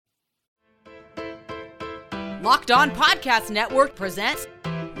Locked On Podcast Network presents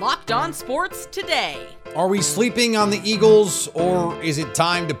Locked On Sports Today. Are we sleeping on the Eagles, or is it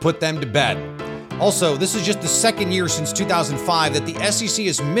time to put them to bed? Also, this is just the second year since 2005 that the SEC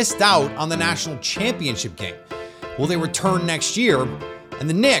has missed out on the national championship game. Will they return next year? And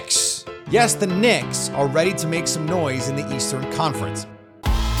the Knicks, yes, the Knicks, are ready to make some noise in the Eastern Conference.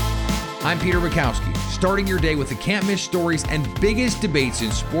 I'm Peter Bukowski, starting your day with the can't-miss stories and biggest debates in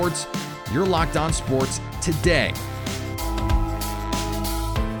sports. You're Locked On Sports Today.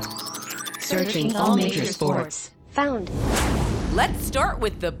 Searching all major sports. Found. Let's start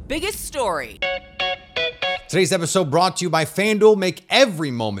with the biggest story. Today's episode brought to you by FanDuel. Make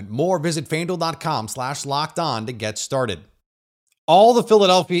every moment more. Visit FanDuel.com/lockedon to get started. All the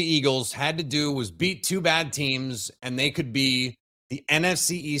Philadelphia Eagles had to do was beat two bad teams, and they could be the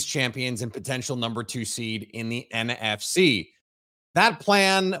NFC East champions and potential number 2 seed in the NFC. That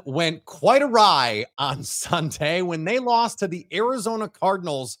plan went quite awry on Sunday when they lost to the Arizona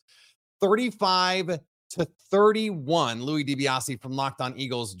Cardinals 35-31. Louis DiBiase from Locked On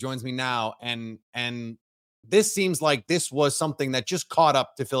Eagles joins me now, and this seems like this was something that just caught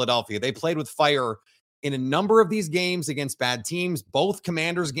up to Philadelphia. They played with fire in a number of these games against bad teams. Both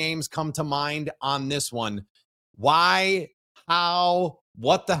Commanders games come to mind on this one. Why? How?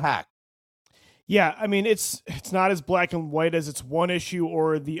 What the heck? Yeah, I mean, it's not as black and white as it's one issue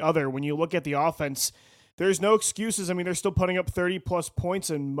or the other. When you look at the offense, there's no excuses. I mean, they're still putting up 30-plus points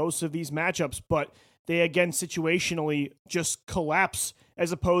in most of these matchups, but they, again, situationally just collapse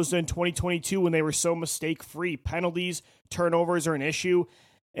as opposed to in 2022 when they were so mistake-free. Penalties, turnovers are an issue.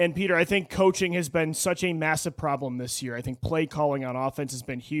 And, Peter, I think coaching has been such a massive problem this year. I think play calling on offense has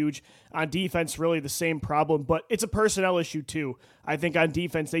been huge. On defense, really the same problem, but it's a personnel issue too. I think on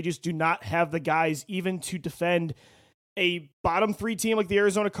defense, they just do not have the guys even to defend a bottom 3 team like the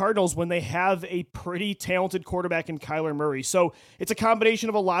Arizona Cardinals when they have a pretty talented quarterback in Kyler Murray. So it's a combination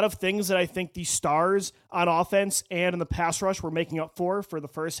of a lot of things that I think the stars on offense and in the pass rush were making up for the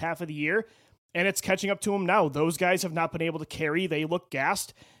first half of the year. And it's catching up to them now. Those guys have not been able to carry. They look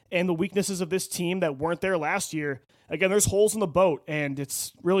gassed. And the weaknesses of this team that weren't there last year, again, there's holes in the boat, and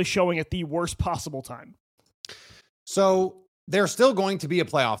it's really showing at the worst possible time. So they're still going to be a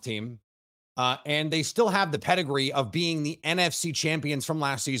playoff team, and they still have the pedigree of being the NFC champions from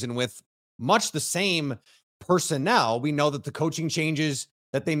last season with much the same personnel. We know that the coaching changes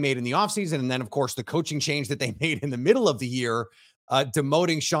that they made in the offseason, and then, of course, the coaching change that they made in the middle of the year,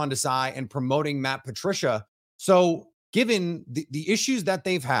 demoting Sean Desai and promoting Matt Patricia. So given the issues that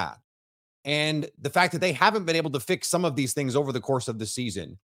they've had and the fact that they haven't been able to fix some of these things over the course of the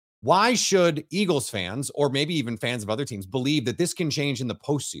season, why should Eagles fans, or maybe even fans of other teams, believe that this can change in the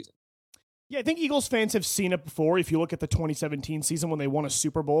postseason? Yeah, I think Eagles fans have seen it before. If you look at the 2017 season when they won a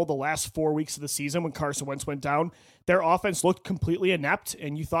Super Bowl, the last 4 weeks of the season when Carson Wentz went down, their offense looked completely inept,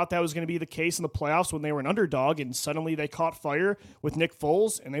 and you thought that was going to be the case in the playoffs when they were an underdog, and suddenly they caught fire with Nick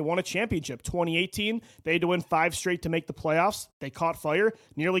Foles, and they won a championship. 2018, they had to win 5 straight to make the playoffs. They caught fire,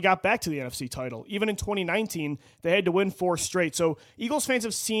 nearly got back to the NFC title. Even in 2019, they had to win 4 straight. So Eagles fans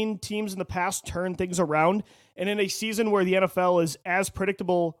have seen teams in the past turn things around, and in a season where the NFL is as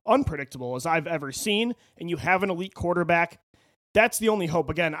unpredictable as I've ever seen, and you have an elite quarterback, that's the only hope.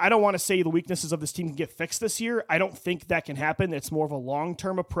 Again, I don't want to say the weaknesses of this team can get fixed this year. I don't think that can happen. It's more of a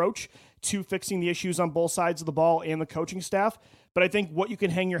long-term approach to fixing the issues on both sides of the ball and the coaching staff. But I think what you can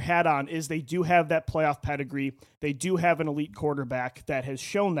hang your hat on is they do have that playoff pedigree. They do have an elite quarterback that has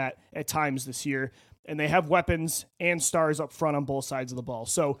shown that at times this year, and they have weapons and stars up front on both sides of the ball.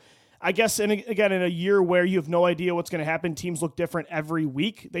 So I guess, and again, in a year where you have no idea what's going to happen, teams look different every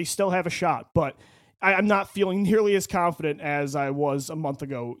week, they still have a shot. But I'm not feeling nearly as confident as I was a month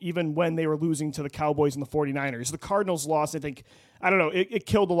ago, even when they were losing to the Cowboys and the 49ers. The Cardinals lost, I think, it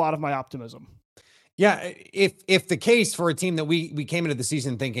killed a lot of my optimism. Yeah, if the case for a team that we came into the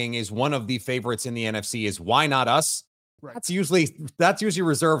season thinking is one of the favorites in the NFC is why not us? Right. That's usually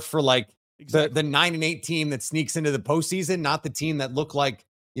reserved for like the 9-8 team that sneaks into the postseason, not the team that looked like,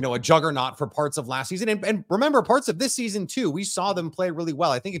 a juggernaut for parts of last season. And remember, parts of this season too, we saw them play really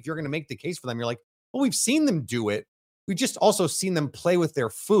well. I think if you're going to make the case for them, you're like, well, we've seen them do it. We've just also seen them play with their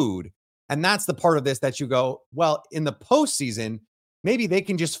food. And that's the part of this that you go, well, in the postseason, maybe they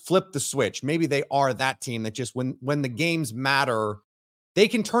can just flip the switch. Maybe they are that team that just when the games matter, they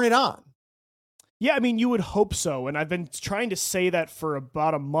can turn it on. Yeah, I mean, you would hope so. And I've been trying to say that for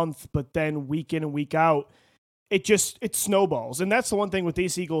about a month, but then week in and week out, it snowballs. And that's the one thing with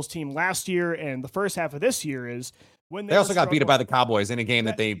this Eagles team last year and the first half of this year is when they also got beat up by the Cowboys in a game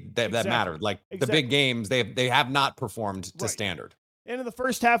that exactly. mattered. Like the big games, they have not performed to standard. And in the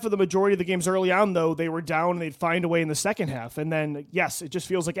first half of the majority of the games early on, though, they were down and they'd find a way in the second half. And then, yes, it just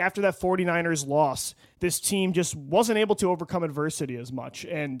feels like after that 49ers loss, this team just wasn't able to overcome adversity as much.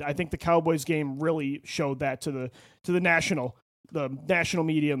 And I think the Cowboys game really showed that to the national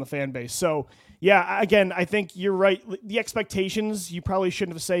media and the fan base. So, yeah, again, I think you're right. The expectations, you probably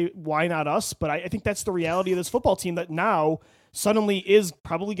shouldn't have said, why not us? But I think that's the reality of this football team that now suddenly is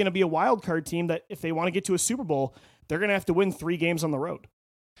probably going to be a wild card team that if they want to get to a Super Bowl, they're going to have to win 3 games on the road.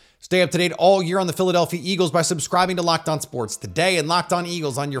 Stay up to date all year on the Philadelphia Eagles by subscribing to Locked On Sports Today and Locked On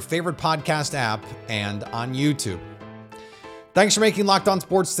Eagles on your favorite podcast app and on YouTube. Thanks for making Locked On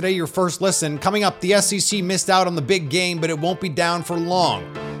Sports Today your first listen. Coming up, the SEC missed out on the big game, but it won't be down for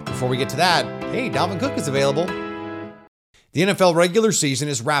long. Before we get to that, hey, Dalvin Cook is available. The NFL regular season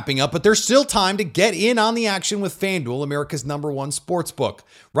is wrapping up, but there's still time to get in on the action with FanDuel, America's #1 sportsbook.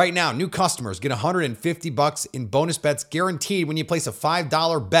 Right now, new customers get $150 in bonus bets guaranteed when you place a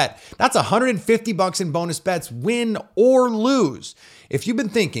 $5 bet. That's $150 in bonus bets, win or lose. If you've been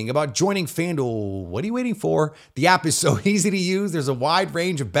thinking about joining FanDuel, what are you waiting for? The app is so easy to use. There's a wide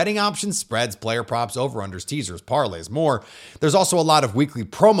range of betting options, spreads, player props, over-unders, teasers, parlays, more. There's also a lot of weekly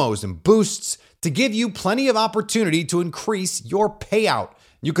promos and boosts to give you plenty of opportunity to increase your payout.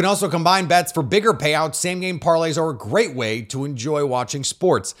 You can also combine bets for bigger payouts. Same-game parlays are a great way to enjoy watching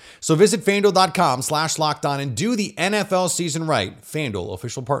sports. So visit FanDuel.com/lockedon and do the NFL season right. FanDuel,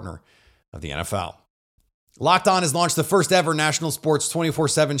 official partner of the NFL. Locked On has launched the first ever national sports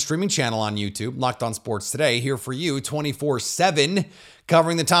 24/7 streaming channel on YouTube. Locked On Sports Today, here for you 24/7,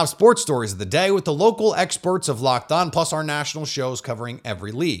 covering the top sports stories of the day with the local experts of Locked On, plus our national shows covering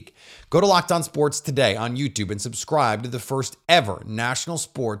every league. Go to Locked On Sports Today on YouTube and subscribe to the first ever national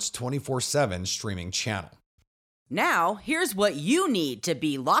sports 24/7 streaming channel. Now, here's what you need to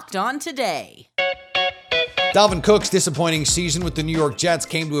be locked on today. Dalvin Cook's disappointing season with the New York Jets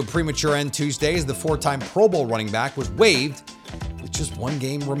came to a premature end Tuesday as the 4-time Pro Bowl running back was waived with just 1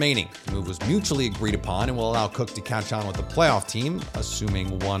 game remaining. The move was mutually agreed upon and will allow Cook to catch on with the playoff team,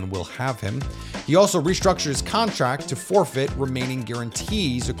 assuming one will have him. He also restructured his contract to forfeit remaining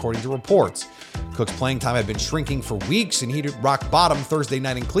guarantees, according to reports. Cook's playing time had been shrinking for weeks, and he hit rock bottom Thursday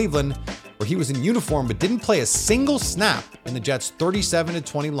night in Cleveland, where he was in uniform but didn't play a single snap in the Jets'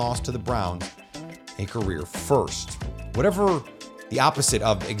 37-20 loss to the Browns, a career first. Whatever the opposite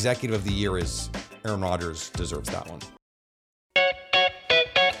of executive of the year is, Aaron Rodgers deserves that one.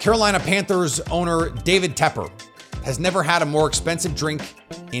 Carolina Panthers owner David Tepper has never had a more expensive drink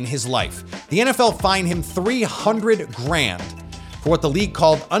in his life. The NFL fined him $300,000 for what the league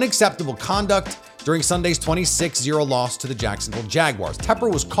called unacceptable conduct during Sunday's 26-0 loss to the Jacksonville Jaguars.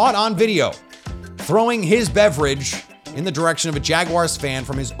 Tepper was caught on video throwing his beverage in the direction of a Jaguars fan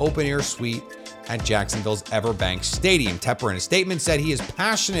from his open-air suite at Jacksonville's Everbank Stadium. Tepper, in a statement, said he is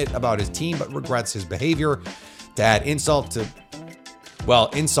passionate about his team but regrets his behavior. To add insult, the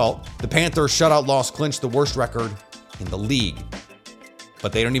Panthers' shutout loss clinched the worst record in the league.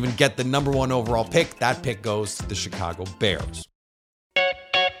 But they don't even get the #1 overall pick. That pick goes to the Chicago Bears.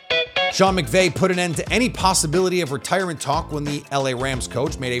 Sean McVay put an end to any possibility of retirement talk when the LA Rams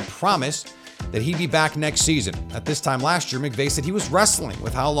coach made a promise that he'd be back next season. At this time last year, McVay said he was wrestling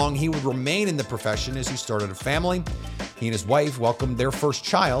with how long he would remain in the profession as he started a family. He and his wife welcomed their first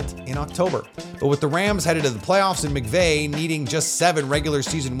child in October. But with the Rams headed to the playoffs and McVay needing just 7 regular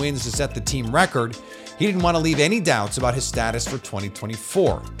season wins to set the team record, he didn't want to leave any doubts about his status for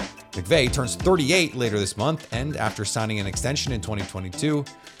 2024. McVay turns 38 later this month, and after signing an extension in 2022,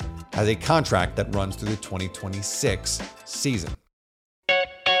 has a contract that runs through the 2026 season.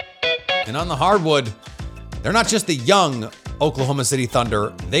 And on the hardwood, they're not just the young Oklahoma City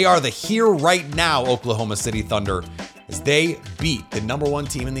Thunder. They are the here right now Oklahoma City Thunder as they beat the #1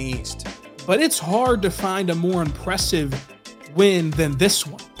 team in the East. But it's hard to find a more impressive win than this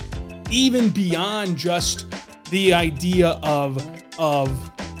one, even beyond just the idea of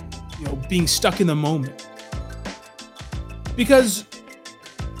being stuck in the moment. Because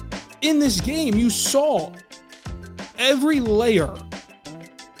in this game, you saw every layer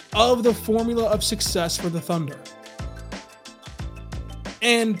of the formula of success for the Thunder.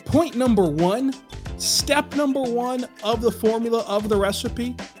 And point number 1, step number 1 of the formula of the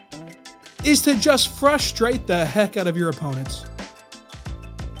recipe is to just frustrate the heck out of your opponents.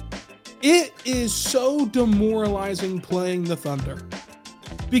 It is so demoralizing playing the Thunder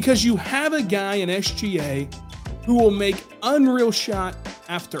because you have a guy in SGA who will make unreal shot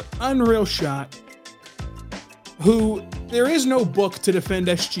after unreal shot, who there is no book to defend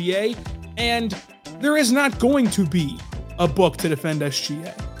SGA, and there is not going to be a book to defend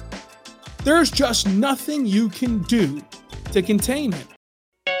SGA. There's just nothing you can do to contain him.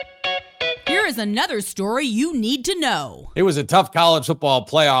 Here is another story you need to know. It was a tough college football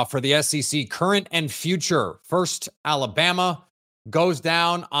playoff for the SEC current and future. First, Alabama goes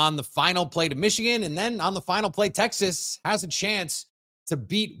down on the final play to Michigan, and then on the final play, Texas has a chance to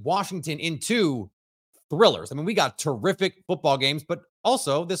beat Washington in two thrillers. I mean, we got terrific football games, but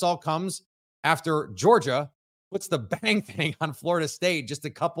also this all comes after Georgia puts the bang thing on Florida State just a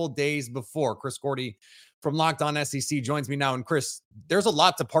couple days before. Chris Gordy from Locked On SEC joins me now. And Chris, there's a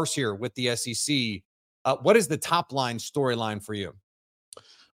lot to parse here with the SEC. What is the top line storyline for you?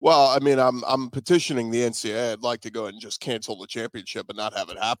 Well, I mean, I'm petitioning the NCAA. I'd like to go ahead and just cancel the championship and not have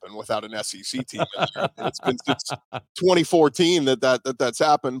it happen without an SEC team in there. It's been since 2014 that's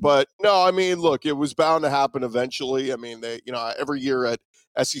happened. But no, I mean, look, it was bound to happen eventually. I mean, every year at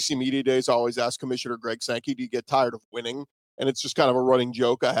SEC Media Days, I always ask Commissioner Greg Sankey, do you get tired of winning? And it's just kind of a running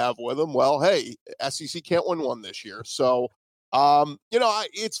joke I have with him. Well, hey, SEC can't win one this year. So,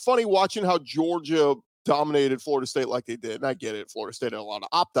 it's funny watching how Georgia dominated Florida State like they did. And I get it. Florida State had a lot of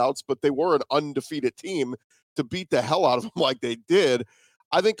opt-outs, but they were an undefeated team to beat the hell out of them like they did.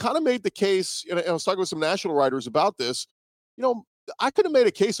 I think kind of made the case, and I was talking with some national writers about this, I could have made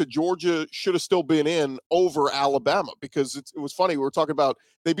a case that Georgia should have still been in over Alabama because it was funny. We were talking about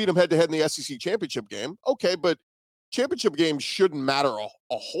they beat them head-to-head in the SEC championship game. Okay, but championship games shouldn't matter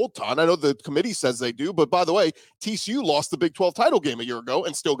a whole ton. I know the committee says they do, but by the way, TCU lost the Big 12 title game a year ago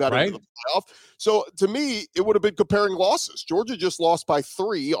and still got into the playoff. So to me, it would have been comparing losses. Georgia just lost by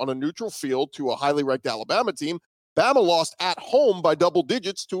 3 on a neutral field to a highly ranked Alabama team. Bama lost at home by double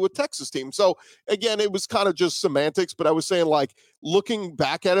digits to a Texas team. So again, it was kind of just semantics, but I was saying, like, looking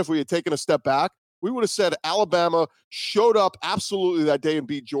back at it, if we had taken a step back, we would have said Alabama showed up absolutely that day and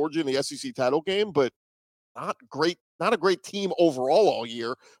beat Georgia in the SEC title game, but not a great team overall all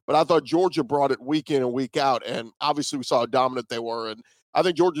year, but I thought Georgia brought it week in and week out, and obviously we saw how dominant they were, and I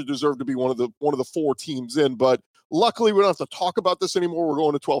think Georgia deserved to be one of the 4 teams in, but luckily we don't have to talk about this anymore. We're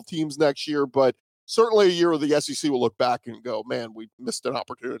going to 12 teams next year, but certainly a year of the SEC will look back and go, man, we missed an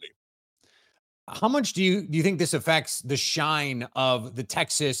opportunity. How much do you think this affects the shine of the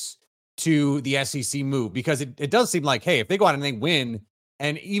Texas to the SEC move? Because it does seem like, hey, if they go out and they win,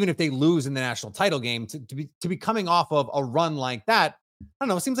 and even if they lose in the national title game, to be coming off of a run like that, I don't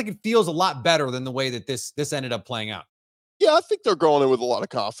know, it seems like it feels a lot better than the way that this ended up playing out. Yeah, I think they're going in with a lot of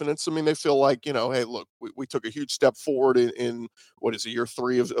confidence. I mean, they feel like, hey, look, we took a huge step forward in what is it, year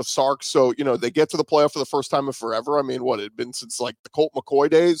 3 of Sark. So, they get to the playoff for the first time in forever. I mean, what, it had been since like the Colt McCoy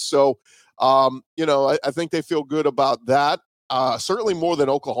days. So, I think they feel good about that. Certainly more than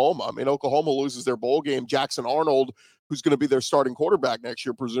Oklahoma. I mean, Oklahoma loses their bowl game. Jackson Arnold, who's going to be their starting quarterback next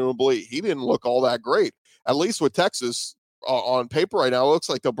year, presumably, he didn't look all that great. At least with Texas, on paper right now, it looks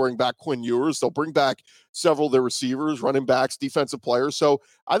like they'll bring back Quinn Ewers. They'll bring back several of their receivers, running backs, defensive players. So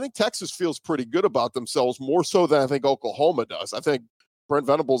I think Texas feels pretty good about themselves, more so than I think Oklahoma does. I think Brent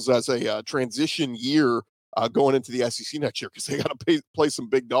Venables has a transition year going into the SEC next year because they got to play some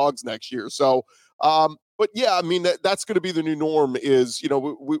big dogs next year. So, but yeah, I mean, that's going to be the new norm is,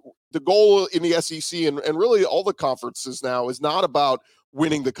 the goal in the SEC and really all the conferences now is not about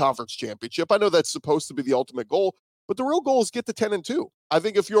winning the conference championship. I know that's supposed to be the ultimate goal, but the real goal is get to 10-2. I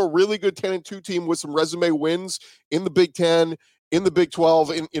think if you're a really good 10-2 team with some resume wins in the Big 10, in the Big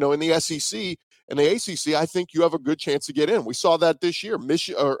 12, in the SEC and the ACC, I think you have a good chance to get in. We saw that this year.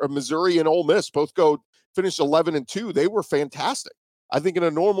 Missouri and Ole Miss both finished 11-2. They were fantastic. I think in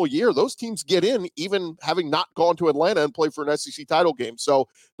a normal year, those teams get in, even having not gone to Atlanta and play for an SEC title game. So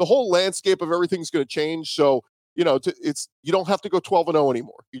the whole landscape of everything's going to change. So, you don't have to go 12-0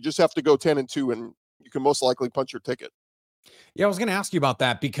 anymore. You just have to go 10-2, and you can most likely punch your ticket. Yeah, I was going to ask you about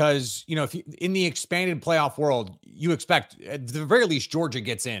that because, if in the expanded playoff world, you expect at the very least Georgia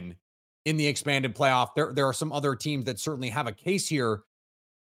gets in the expanded playoff. There are some other teams that certainly have a case here.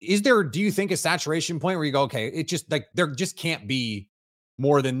 Do you think, a saturation point where you go, okay, it just like there just can't be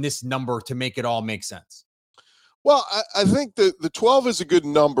more than this number to make it all make sense? Well, I think the 12 is a good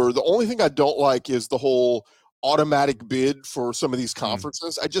number. The only thing I don't like is the whole automatic bid for some of these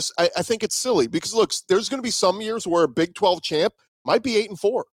conferences. I think it's silly because look, there's going to be some years where a Big 12 champ might be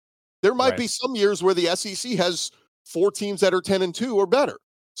 8-4. There might be some years where the SEC has 4 teams that are 10-2 or better.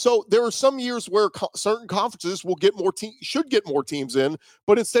 So there are some years where certain conferences will get should get more teams in,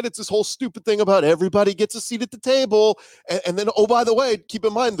 but instead it's this whole stupid thing about everybody gets a seat at the table. And then, oh, by the way, keep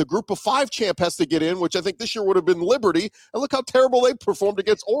in mind the group of 5 champ has to get in, which I think this year would have been Liberty. And look how terrible they performed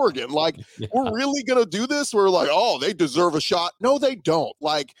against Oregon. Like, we're really going to do this? We're like, oh, they deserve a shot. No, they don't.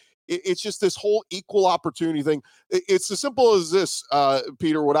 Like, it's just this whole equal opportunity thing. It's as simple as this,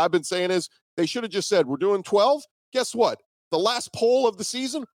 Peter. What I've been saying is they should have just said, we're doing 12. Guess what? the last poll of the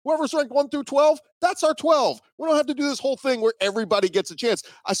season, whoever's ranked 1 through 12, that's our 12. We don't have to do this whole thing where everybody gets a chance.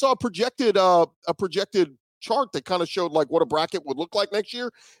 I saw a projected chart that kind of showed like what a bracket would look like next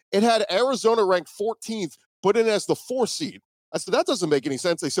year. It had Arizona ranked 14th, put in as the 4th seed. I said, that doesn't make any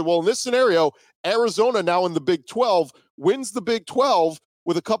sense. They said, well, in this scenario, Arizona now in the Big 12 wins the Big 12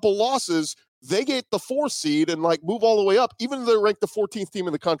 with a couple losses. They get the 4th seed and like move all the way up, even though they're ranked the 14th team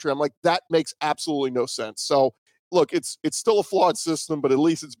in the country. I'm like, that makes absolutely no sense. So look, it's still a flawed system, but at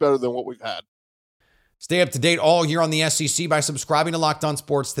least it's better than what we've had. Stay up to date all year on the SEC by subscribing to Locked On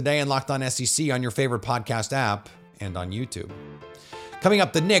Sports Today and Locked On SEC on your favorite podcast app and on YouTube. Coming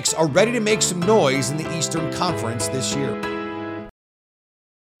up, the Knicks are ready to make some noise in the Eastern Conference this year.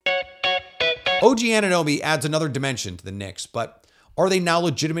 OG Anunoby adds another dimension to the Knicks, but are they now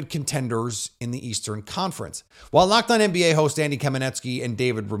legitimate contenders in the Eastern Conference? While Locked On NBA host Andy Kamenetsky and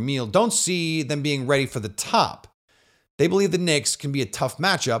David Ramil don't see them being ready for the top, they believe the Knicks can be a tough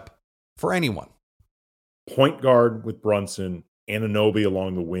matchup for anyone. Point guard with Brunson, Anunoby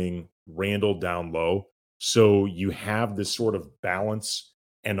along the wing, Randall down low. So you have this sort of balance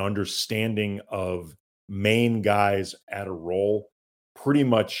and understanding of main guys at a role pretty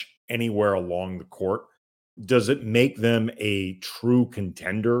much anywhere along the court. Does it make them a true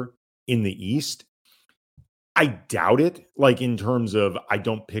contender in the East? I doubt it. Like in terms of, I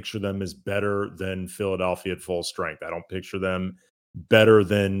don't picture them as better than Philadelphia at full strength. I don't picture them better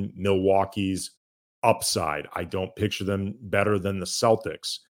than Milwaukee's upside. I don't picture them better than the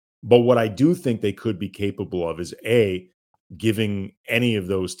Celtics. But what I do think they could be capable of is A, giving any of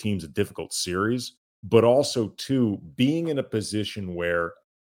those teams a difficult series, but also two, being in a position where,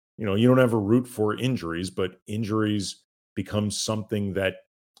 you know, you don't ever root for injuries, but injuries become something that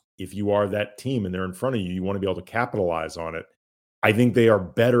if you are that team and they're in front of you, you want to be able to capitalize on it. I think they are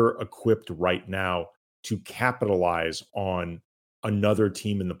better equipped right now to capitalize on another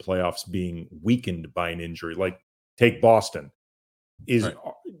team in the playoffs being weakened by an injury. Like take Boston.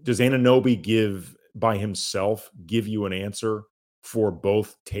 Does Anunoby by himself give you an answer for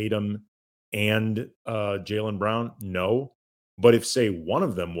both Tatum and Jaylen Brown? No. But if, say, one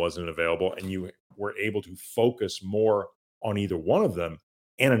of them wasn't available and you were able to focus more on either one of them,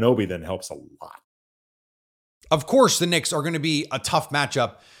 Anunoby then helps a lot. Of course, the Knicks are going to be a tough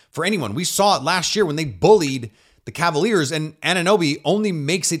matchup for anyone. We saw it last year when they bullied the Cavaliers, and Anunoby only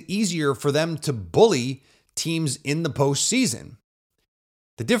makes it easier for them to bully teams in the postseason.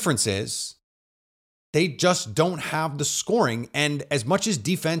 The difference is they just don't have the scoring. And as much as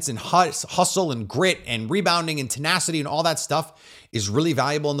defense and hustle and grit and rebounding and tenacity and all that stuff is really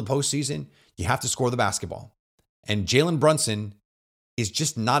valuable in the postseason, you have to score the basketball. And Jalen Brunson is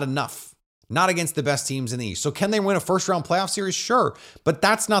just not enough, not against the best teams in the East. So can they win a first-round playoff series? Sure, but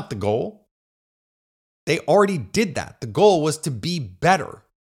that's not the goal. They already did that. The goal was to be better.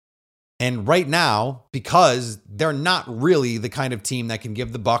 And right now, because they're not really the kind of team that can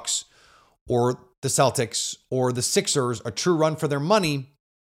give the Bucks or the Celtics or the Sixers a true run for their money,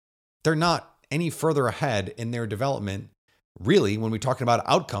 they're not any further ahead in their development, really, when we're talking about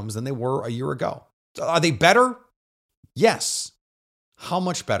outcomes than they were a year ago. Are they better? Yes. How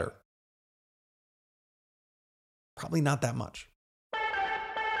much better? Probably not that much.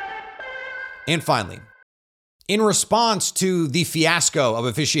 And finally, in response to the fiasco of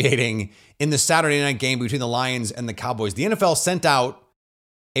officiating in the Saturday night game between the Lions and the Cowboys, the NFL sent out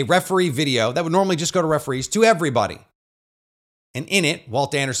a referee video that would normally just go to referees to everybody. And in it,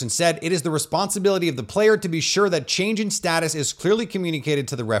 Walt Anderson said, "It is the responsibility of the player to be sure that change in status is clearly communicated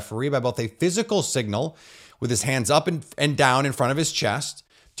to the referee by both a physical signal with his hands up and down in front of his chest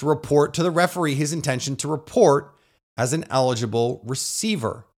to report to the referee his intention to report as an eligible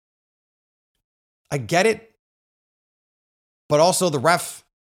receiver." I get it. But also the ref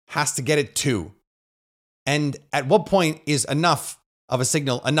has to get it too. And at what point is enough of a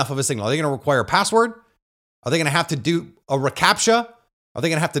signal? Are they going to require a password? Are they going to have to do a reCAPTCHA? Are they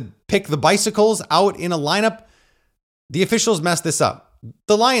going to have to pick the bicycles out in a lineup? The officials messed this up.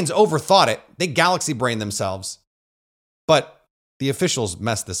 The Lions overthought it. They galaxy brained themselves. But the officials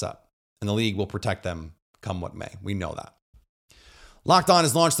messed this up. And the league will protect them come what may. We know that. Locked On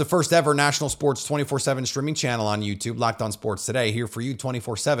has launched the first ever national sports 24/7 streaming channel on YouTube, Locked On Sports Today, here for you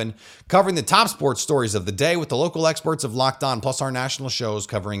 24/7, covering the top sports stories of the day with the local experts of Locked On, plus our national shows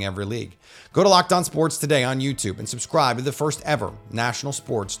covering every league. Go to Locked On Sports Today on YouTube and subscribe to the first ever national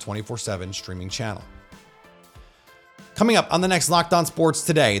sports 24/7 streaming channel. Coming up on the next Locked On Sports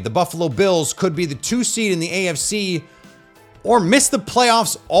Today, the Buffalo Bills could be the 2 seed in the AFC or miss the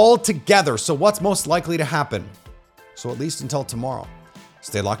playoffs altogether. So what's most likely to happen? So at least until tomorrow,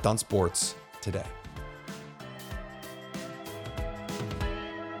 stay locked on sports today.